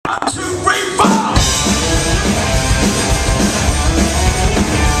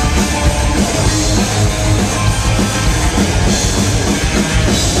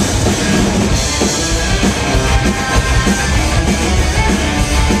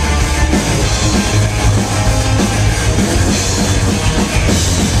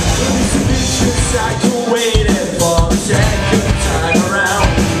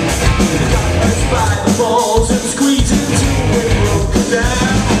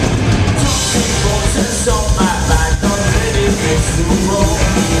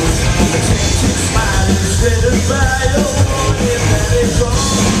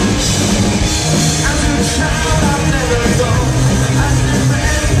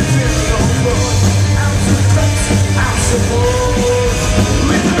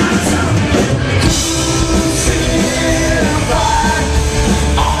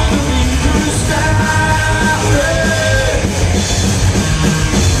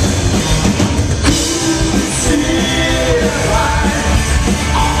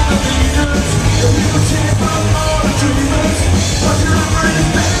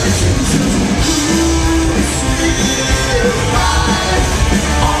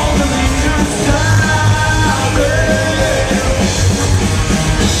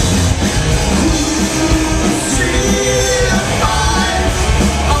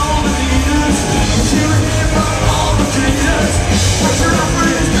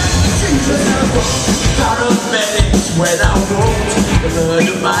When I walked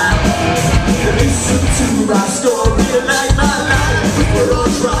another mile, listen to my story like my life we're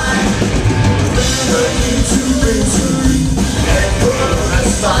all trying. Never need to victory and for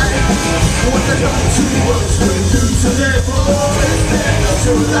us fight. What they got to us will do to their boys, they're not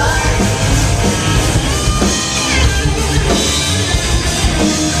to lie.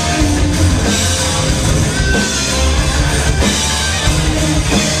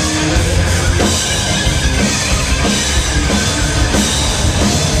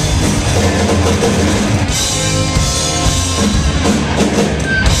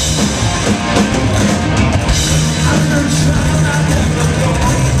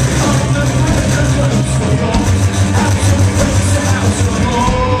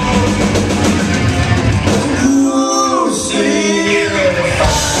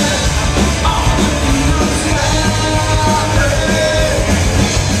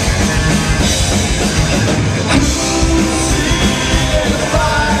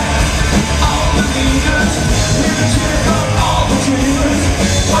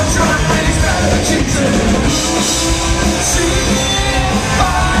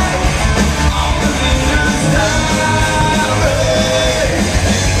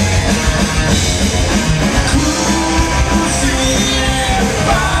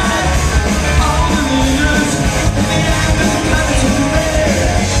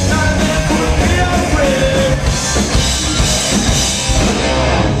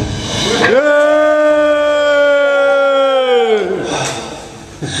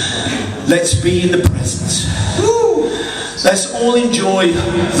 Let's be in the present. Let's all enjoy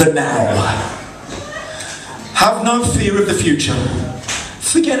the now. Have no fear of the future.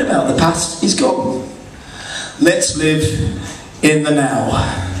 Forget about the past, it's gone. Let's live in the now.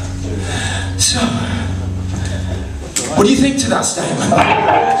 So, what do you think to that statement?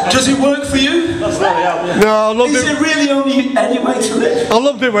 Does it work for you? No, I loved it. Is it really only any way to live? I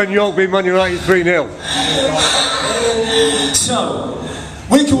loved it when York beat Man United 3-0. So,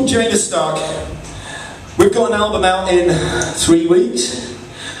 we're called Janus. We've got an album out in 3 weeks.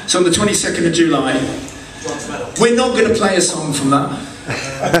 So on the 22nd of July. We're not going to play a song from that.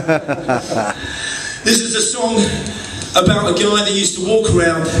 This is a song about a guy that used to walk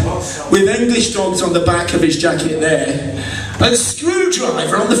around with English dogs on the back of his jacket there and a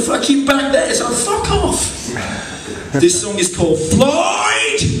screwdriver on the fucking back there, so fuck off. This song is called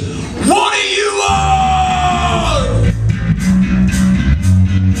Floyd, What Are You On?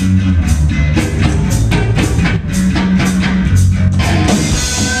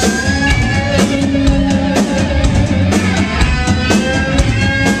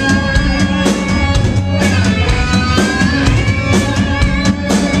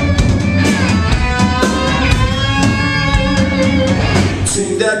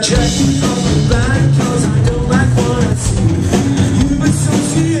 Take that jacket from